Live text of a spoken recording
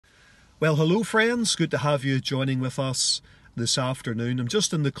Well, hello friends, good to have you joining with us this afternoon. I'm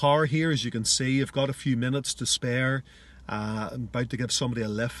just in the car here, as you can see. I've got a few minutes to spare. I'm about to give somebody a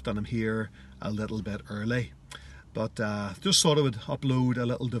lift and I'm here a little bit early. But just thought I would upload a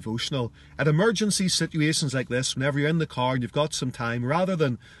little devotional. At emergency situations like this, whenever you're in the car and you've got some time, rather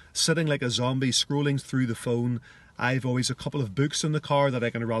than sitting like a zombie scrolling through the phone, I've always a couple of books in the car that I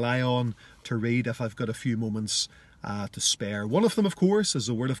can rely on to read if I've got a few moments to spare. One of them, of course, is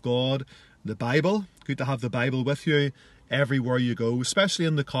the Word of God, the Bible. Good to have the Bible with you everywhere you go, especially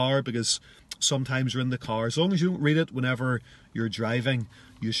in the car, because sometimes you're in the car. As long as you don't read it whenever you're driving,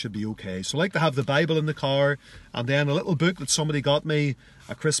 you should be okay. So I like to have the Bible in the car, and then a little book that somebody got me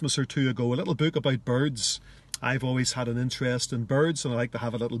a Christmas or two ago, a little book about birds. I've always had an interest in birds, and I like to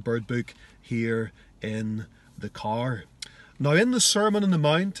have a little bird book here in the car. Now, in the Sermon on the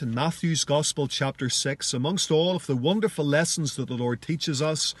Mount, in Matthew's Gospel, chapter 6, amongst all of the wonderful lessons that the Lord teaches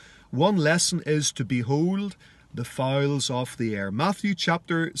us, one lesson is to behold the fowls of the air. Matthew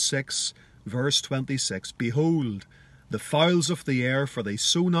chapter 6, verse 26. Behold, the fowls of the air, for they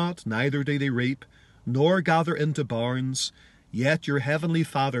sow not, neither do they reap, nor gather into barns, yet your heavenly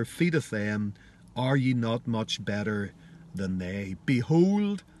Father feedeth them. Are ye not much better than they?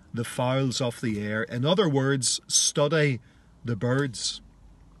 Behold the fowls of the air. In other words, study the birds.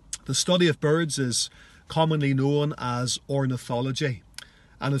 The study of birds is commonly known as ornithology,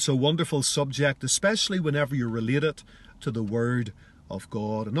 and it's a wonderful subject, especially whenever you relate it to the Word of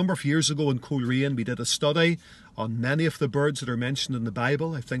God. A number of years ago in Coleraine, we did a study on many of the birds that are mentioned in the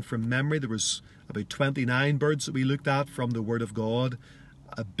Bible. I think from memory there was about 29 birds that we looked at from the Word of God,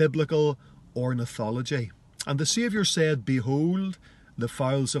 a biblical ornithology. And the Saviour said, behold the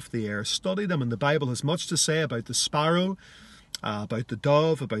fowls of the air, study them. And the Bible has much to say about the sparrow, about the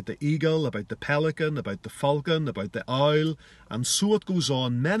dove, about the eagle, about the pelican, about the falcon, about the owl, and so it goes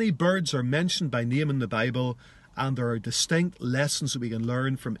on. Many birds are mentioned by name in the Bible, and there are distinct lessons that we can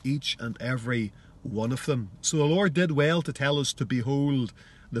learn from each and every one of them. So the Lord did well to tell us to behold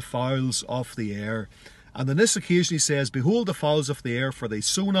the fowls of the air. And on this occasion he says, behold the fowls of the air, for they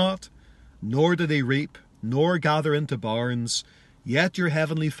sow not, nor do they reap, nor gather into barns, yet your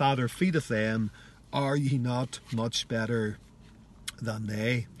heavenly Father feedeth them. Are ye not much better than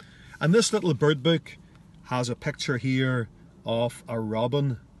they? And this little bird book has a picture here of a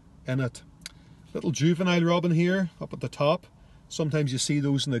robin in it. Little juvenile robin here up at the top. Sometimes you see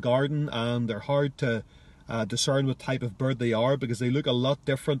those in the garden and they're hard to discern what type of bird they are, because they look a lot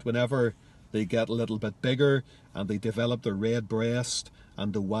different whenever they get a little bit bigger and they develop the red breast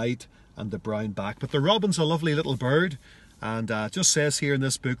and the white and the brown back. But the robin's a lovely little bird, and it just says here in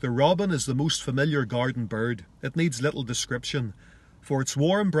this book, the robin is the most familiar garden bird. It needs little description, for its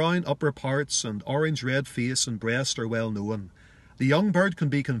warm brown upper parts and orange-red face and breast are well known. The young bird can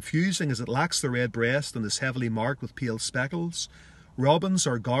be confusing, as it lacks the red breast and is heavily marked with pale speckles. Robins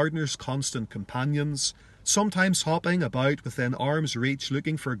are gardeners' constant companions, sometimes hopping about within arm's reach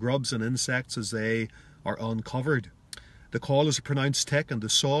looking for grubs and insects as they are uncovered. The call is a pronounced tick, and the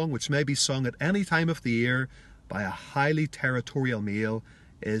song, which may be sung at any time of the year by a highly territorial male,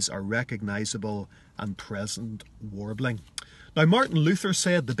 is a recognizable and present warbling. Now, Martin Luther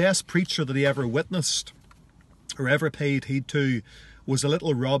said the best preacher that he ever witnessed or ever paid heed to was a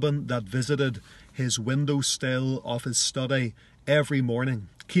little robin that visited his windowsill of his study every morning.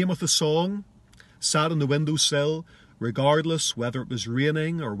 Came with a song, sat on the windowsill, regardless whether it was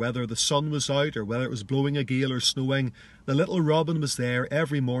raining or whether the sun was out or whether it was blowing a gale or snowing. The little robin was there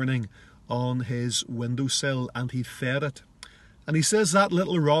every morning on his windowsill, and he fed it. And he says that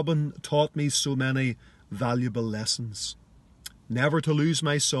little robin taught me so many valuable lessons. Never to lose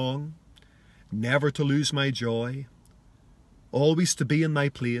my song, never to lose my joy, always to be in my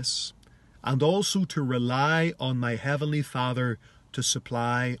place, and also to rely on my Heavenly Father to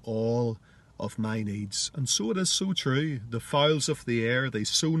supply all of my needs. And so it is so true. The fowls of the air, they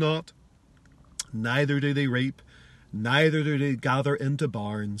sow not, neither do they reap, neither do they gather into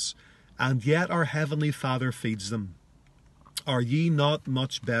barns, and yet our Heavenly Father feeds them. Are ye not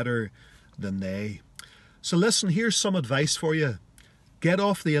much better than they? So listen, here's some advice for you. Get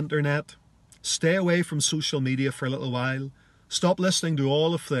off the internet. Stay away from social media for a little while. Stop listening to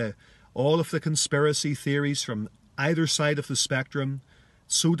all of the conspiracy theories from either side of the spectrum.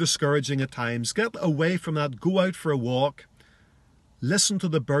 It's so discouraging at times. Get away from that. Go out for a walk. Listen to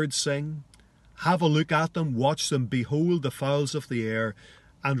the birds sing. Have a look at them. Watch them. Behold the fowls of the air.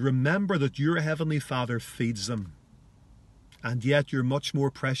 And remember that your Heavenly Father feeds them. And yet you're much more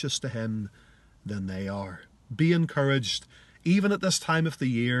precious to Him than they are. Be encouraged. Even at this time of the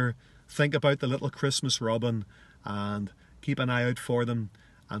year, think about the little Christmas robin and keep an eye out for them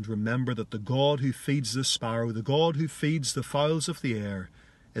and remember that the God who feeds the sparrow, the God who feeds the fowls of the air,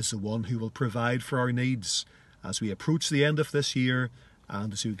 is the one who will provide for our needs as we approach the end of this year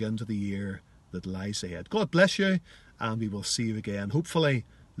and as we get into the year that lies ahead. God bless you, and we will see you again, hopefully,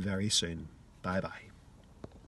 very soon. Bye-bye.